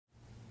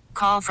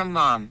call from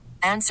mom.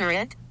 Answer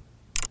it.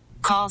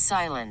 Call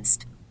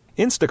silenced.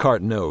 Instacart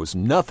knows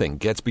nothing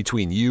gets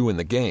between you and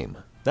the game.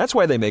 That's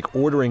why they make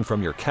ordering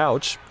from your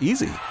couch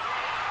easy.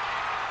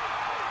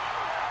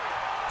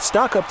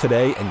 Stock up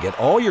today and get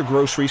all your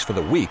groceries for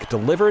the week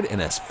delivered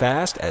in as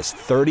fast as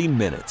 30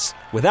 minutes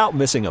without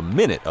missing a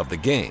minute of the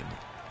game.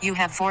 You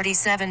have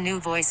 47 new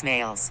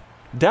voicemails.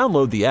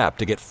 Download the app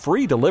to get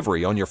free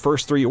delivery on your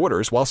first 3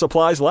 orders while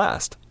supplies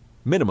last.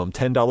 Minimum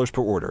 $10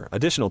 per order.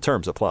 Additional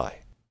terms apply.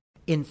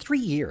 In 3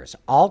 years,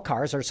 all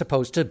cars are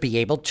supposed to be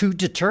able to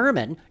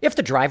determine if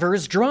the driver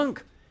is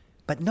drunk.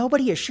 But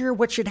nobody is sure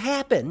what should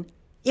happen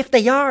if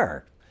they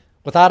are.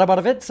 With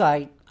Automotive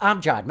Insight, I'm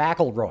John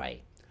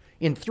McElroy.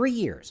 In 3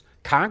 years,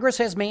 Congress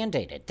has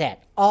mandated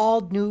that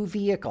all new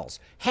vehicles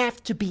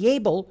have to be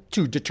able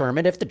to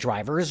determine if the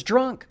driver is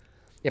drunk.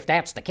 If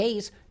that's the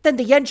case, then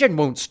the engine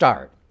won't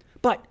start.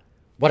 But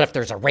what if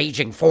there's a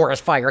raging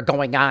forest fire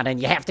going on and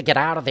you have to get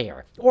out of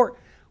there? Or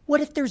what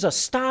if there's a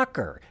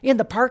stalker in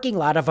the parking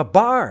lot of a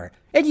bar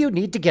and you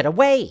need to get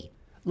away?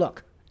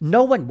 Look,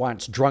 no one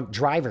wants drunk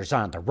drivers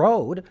on the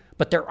road,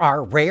 but there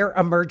are rare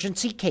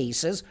emergency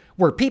cases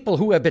where people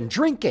who have been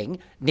drinking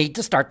need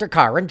to start their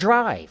car and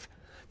drive.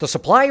 The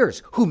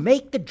suppliers who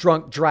make the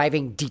drunk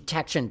driving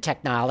detection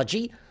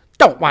technology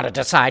don't want to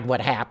decide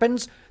what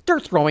happens. They're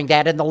throwing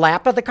that in the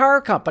lap of the car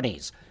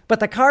companies.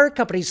 But the car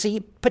companies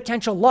see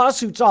potential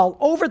lawsuits all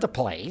over the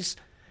place.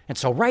 And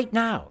so right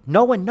now,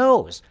 no one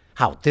knows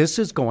how this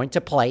is going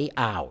to play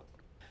out.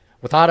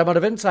 With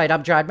Automotive Insight,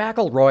 I'm John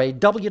McElroy,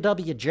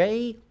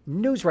 WWJ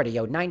News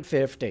Radio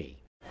 950.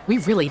 We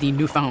really need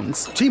new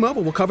phones.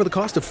 T-Mobile will cover the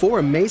cost of 4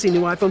 amazing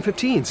new iPhone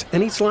 15s,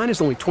 and each line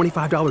is only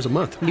 $25 a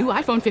month. New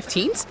iPhone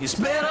 15s? It's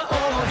better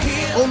over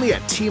here. Only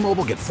at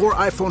T-Mobile, get 4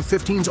 iPhone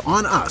 15s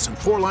on us and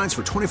 4 lines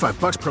for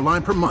 $25 per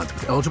line per month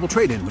with eligible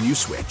trade-in when you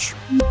switch.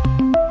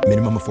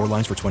 Minimum of 4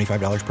 lines for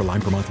 $25 per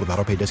line per month with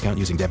autopay discount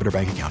using debit or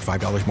bank account.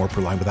 $5 more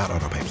per line without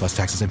autopay, plus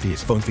taxes and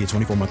fees. Phone fee at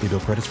 24 monthly bill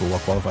credits for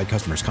well-qualified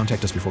customers.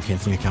 Contact us before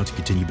canceling account to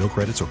continue bill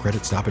credits or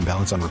credit stop and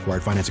balance on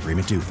required finance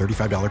agreement due.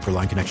 $35 per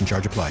line connection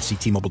charge applies. See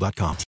T-Mobile.com.